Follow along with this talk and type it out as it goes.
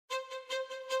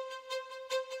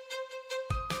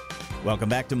Welcome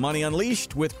back to Money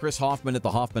Unleashed with Chris Hoffman at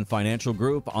the Hoffman Financial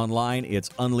Group. Online, it's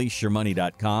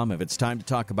unleashyourmoney.com. If it's time to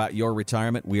talk about your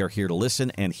retirement, we are here to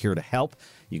listen and here to help.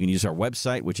 You can use our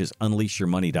website, which is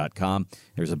unleashyourmoney.com.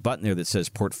 There's a button there that says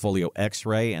Portfolio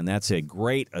X-Ray, and that's a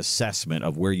great assessment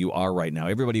of where you are right now.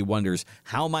 Everybody wonders,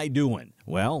 how am I doing?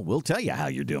 Well, we'll tell you how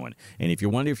you're doing. And if you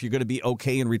wonder if you're going to be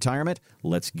okay in retirement,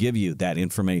 let's give you that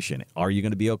information. Are you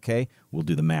going to be okay? We'll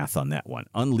do the math on that one.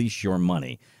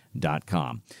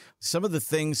 Unleashyourmoney.com. Some of the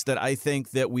things that I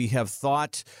think that we have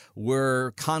thought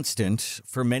were constant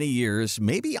for many years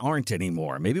maybe aren't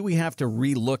anymore. Maybe we have to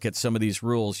relook at some of these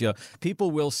rules. You know,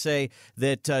 people will say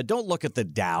that don't look at the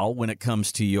Dow when it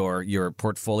comes to your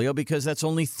portfolio because that's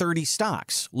only 30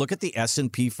 stocks. Look at the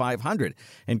S&P 500.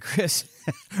 And Chris,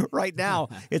 right now,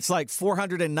 it's like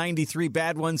 493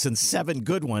 bad ones and 7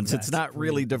 good ones. It's not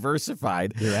really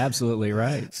diversified. You're absolutely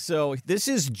right. So this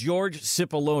is George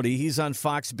Cipollone. He's on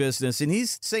Fox Business, and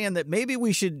he's saying that maybe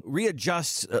we should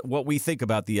readjust what we think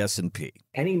about the S&P.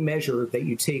 Any measure that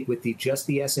you take with just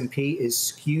the S&P is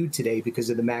skewed today because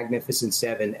of the Magnificent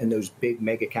Seven and those big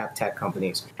mega cap tech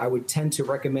companies. I would tend to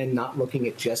recommend not looking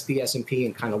at just the S&P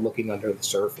and kind of looking under the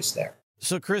surface there.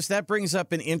 So, Chris, that brings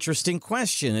up an interesting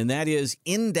question, and that is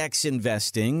index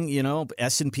investing, you know,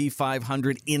 S&P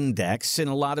 500 index, and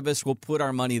a lot of us will put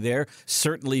our money there,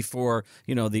 certainly for,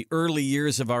 you know, the early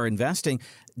years of our investing.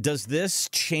 Does this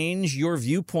change your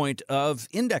viewpoint of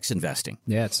index investing?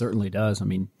 Yeah, it certainly does. I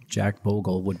mean, Jack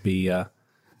Bogle would be, I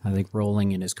think,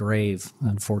 rolling in his grave.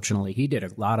 Unfortunately, he did a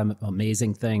lot of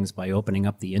amazing things by opening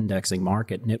up the indexing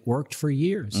market, and it worked for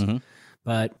years. Mm-hmm.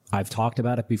 But I've talked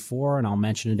about it before, and I'll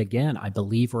mention it again. I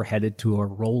believe we're headed to a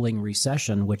rolling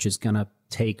recession, which is going to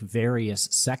take various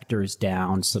sectors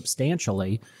down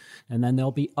substantially. And then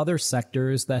there'll be other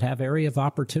sectors that have area of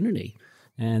opportunity.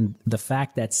 And the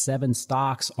fact that 7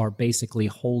 stocks are basically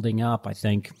holding up, I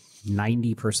think,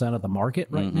 90% of the market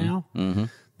right now,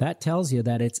 that tells you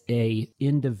that it's a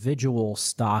individual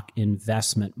stock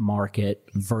investment market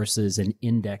versus an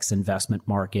index investment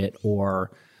market or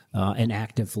an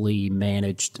actively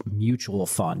managed mutual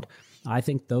fund. I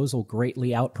think those will greatly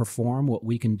outperform what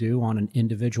we can do on an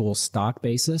individual stock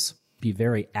basis. Be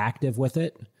very active with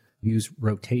it, use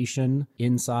rotation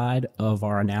inside of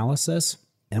our analysis,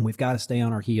 and we've got to stay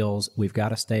on our heels. We've got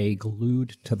to stay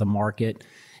glued to the market,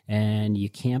 and you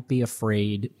can't be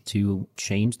afraid to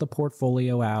change the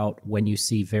portfolio out when you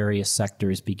see various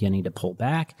sectors beginning to pull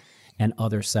back and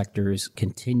other sectors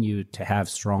continue to have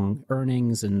strong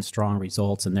earnings and strong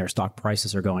results, and their stock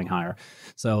prices are going higher.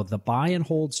 So the buy and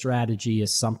hold strategy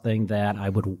is something that I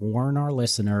would warn our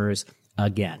listeners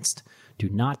against. Do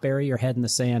not bury your head in the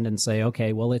sand and say,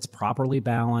 okay, well, it's properly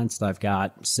balanced. I've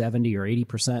got 70 or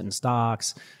 80% in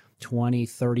stocks, 20,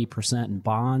 30% in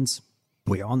bonds.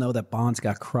 We all know that bonds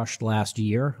got crushed last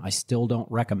year. I still don't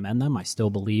recommend them. I still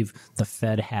believe the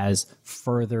Fed has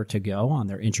further to go on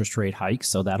their interest rate hikes,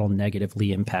 so that'll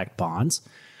negatively impact bonds.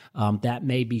 That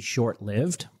may be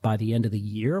short-lived. By the end of the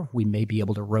year, we may be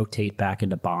able to rotate back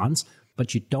into bonds,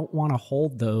 but you don't want to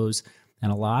hold those.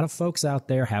 And a lot of folks out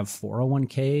there have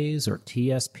 401ks or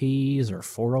TSPs or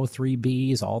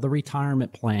 403bs, all the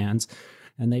retirement plans,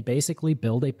 and they basically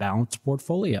build a balanced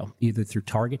portfolio, either through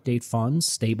target date funds,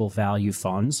 stable value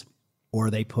funds,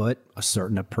 or they put a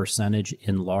certain percentage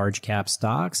in large cap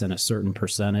stocks and a certain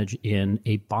percentage in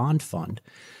a bond fund.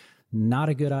 Not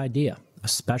a good idea,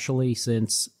 especially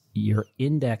since your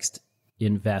indexed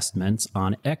investments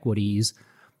on equities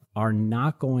are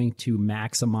not going to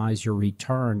maximize your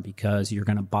return because you're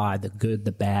going to buy the good,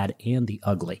 the bad, and the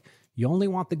ugly. You only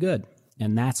want the good.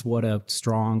 And that's what a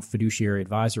strong fiduciary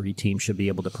advisory team should be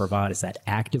able to provide, is that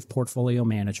active portfolio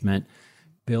management,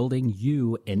 building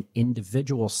you an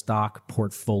individual stock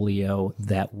portfolio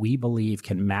that we believe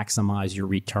can maximize your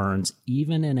returns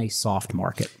even in a soft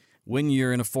market. When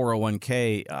you're in a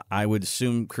 401k, I would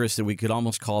assume, Chris, that we could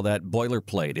almost call that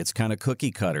boilerplate. It's kind of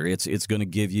cookie cutter. It's going to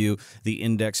give you the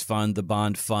index fund, the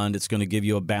bond fund. It's going to give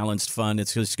you a balanced fund.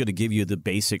 It's just going to give you the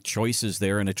basic choices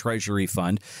there in a treasury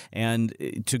fund. And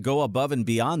to go above and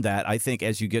beyond that, I think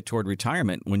as you get toward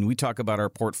retirement, when we talk about our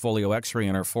portfolio X-ray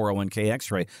and our 401k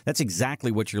X-ray, that's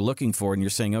exactly what you're looking for. And you're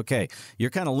saying, okay,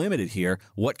 you're kind of limited here.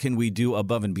 What can we do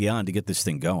above and beyond to get this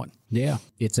thing going? Yeah,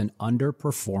 it's an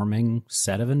underperforming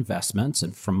set of investments,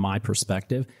 and from my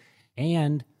perspective,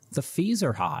 and the fees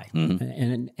are high. Mm-hmm.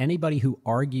 And anybody who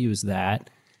argues that,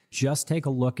 just take a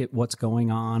look at what's going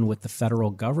on with the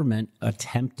federal government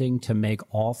attempting to make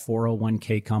all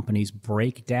 401k companies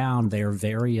break down their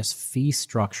various fee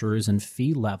structures and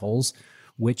fee levels,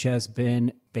 which has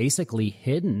been basically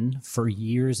hidden for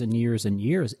years and years and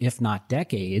years, if not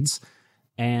decades.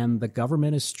 And the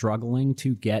government is struggling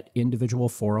to get individual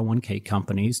 401k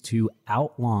companies to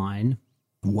outline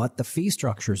what the fee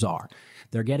structures are.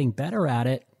 They're getting better at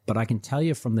it, but I can tell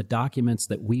you from the documents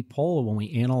that we pull when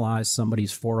we analyze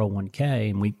somebody's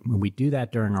 401k, and when we do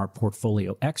that during our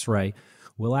portfolio x-ray,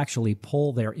 we'll actually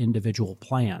pull their individual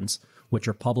plans, which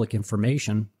are public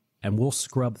information, and we'll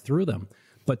scrub through them.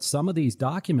 But some of these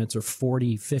documents are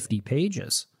 40, 50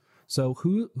 pages. So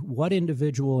what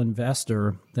individual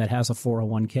investor that has a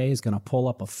 401k is going to pull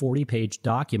up a 40-page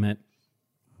document,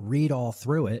 read all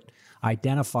through it,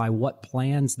 identify what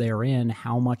plans they're in,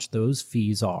 how much those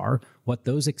fees are, what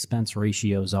those expense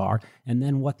ratios are, and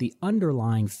then what the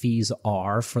underlying fees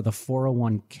are for the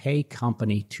 401k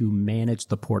company to manage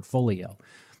the portfolio.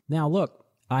 Now, look,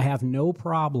 I have no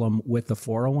problem with the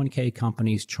 401k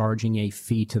companies charging a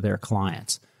fee to their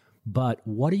clients, but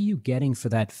what are you getting for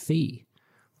that fee?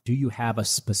 Do you have a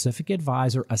specific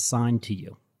advisor assigned to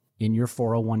you in your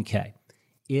 401k?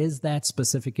 Is that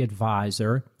specific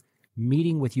advisor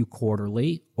meeting with you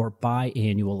quarterly or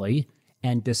biannually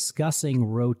and discussing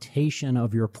rotation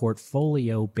of your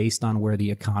portfolio based on where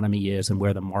the economy is and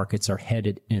where the markets are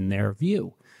headed in their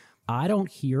view? I don't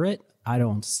hear it. I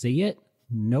don't see it.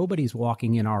 Nobody's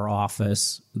walking in our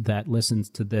office that listens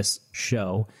to this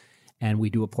show and we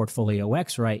do a portfolio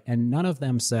x-ray, and none of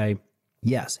them say,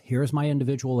 yes, here's my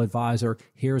individual advisor.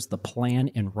 Here's the plan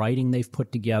in writing they've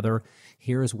put together.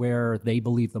 Here's where they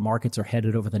believe the markets are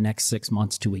headed over the next 6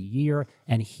 months to a year.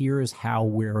 And here's how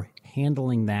we're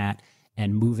handling that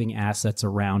and moving assets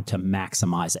around to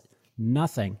maximize it.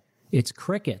 Nothing. It's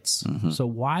crickets. Mm-hmm. So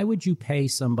why would you pay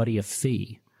somebody a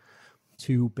fee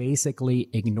to basically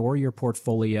ignore your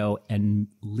portfolio and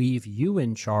leave you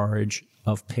in charge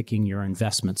of picking your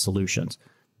investment solutions?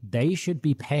 They should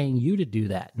be paying you to do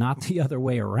that, not the other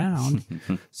way around.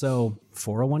 So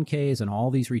 401ks and all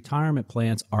these retirement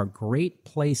plans are great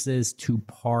places to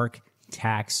park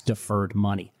tax-deferred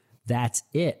money. That's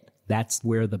it. That's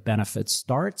where the benefit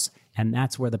starts, and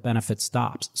that's where the benefit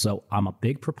stops. So I'm a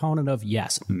big proponent of,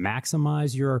 yes,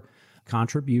 maximize your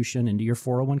contribution into your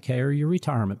 401k or your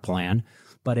retirement plan,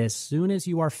 but as soon as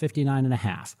you are 59 and a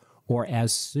half, or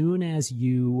as soon as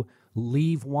you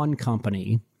leave one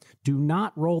company, do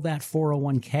not roll that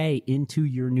 401k into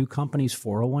your new company's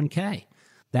 401k.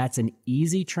 That's an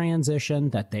easy transition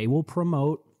that they will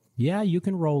promote. Yeah, you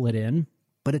can roll it in,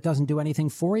 but it doesn't do anything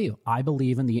for you. I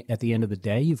believe at the end of the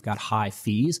day, you've got high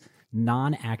fees,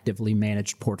 non-actively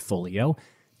managed portfolio.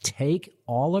 Take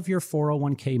all of your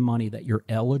 401k money that you're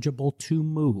eligible to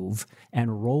move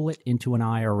and roll it into an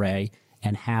IRA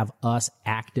and have us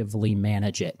actively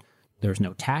manage it. There's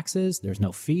no taxes, there's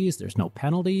no fees, there's no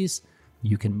penalties.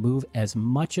 You can move as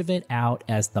much of it out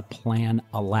as the plan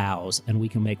allows, and we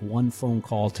can make one phone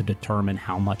call to determine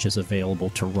how much is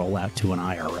available to roll out to an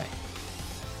IRA.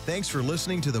 Thanks for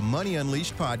listening to the Money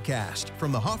Unleashed podcast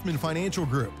from the Hoffman Financial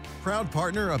Group, proud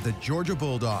partner of the Georgia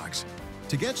Bulldogs.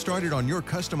 To get started on your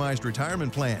customized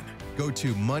retirement plan, go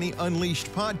to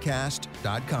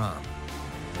moneyunleashedpodcast.com.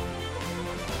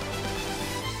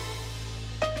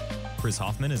 Chris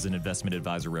Hoffman is an investment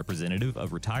advisor representative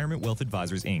of Retirement Wealth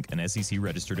Advisors, Inc., an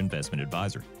SEC-registered investment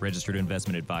advisor. Registered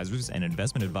investment advisors and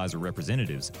investment advisor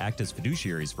representatives act as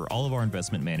fiduciaries for all of our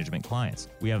investment management clients.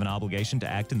 We have an obligation to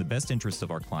act in the best interest of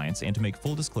our clients and to make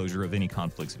full disclosure of any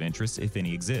conflicts of interest, if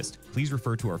any exist. Please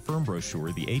refer to our firm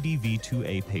brochure, the ADV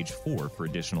 2A, page 4, for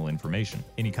additional information.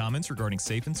 Any comments regarding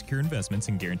safe and secure investments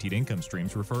and guaranteed income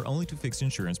streams refer only to fixed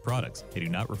insurance products. They do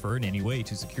not refer in any way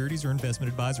to securities or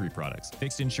investment advisory products.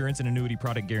 Fixed insurance and annuity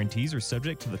product guarantees are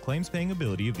subject to the claims-paying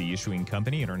ability of the issuing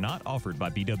company and are not offered by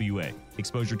BWA.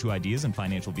 Exposure to ideas and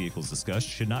financial vehicles discussed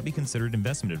should not be considered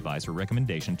investment advice or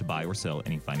recommendation to buy or sell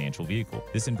any financial vehicle.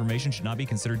 This information should not be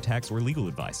considered tax or legal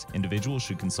advice. Individuals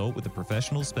should consult with a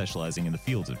professional specializing in the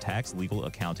fields of tax, legal,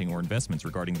 accounting, or investments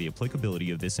regarding the applicability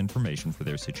of this information for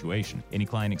their situation. Any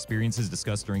client experiences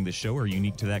discussed during this show are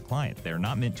unique to that client. They are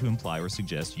not meant to imply or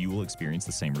suggest you will experience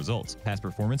the same results. Past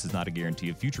performance is not a guarantee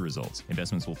of future results.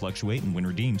 Investments will fluctuate and when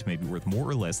redeemed may be worth more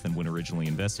or less than when originally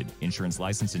invested. Insurance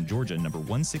license in Georgia, number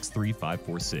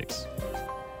 163546.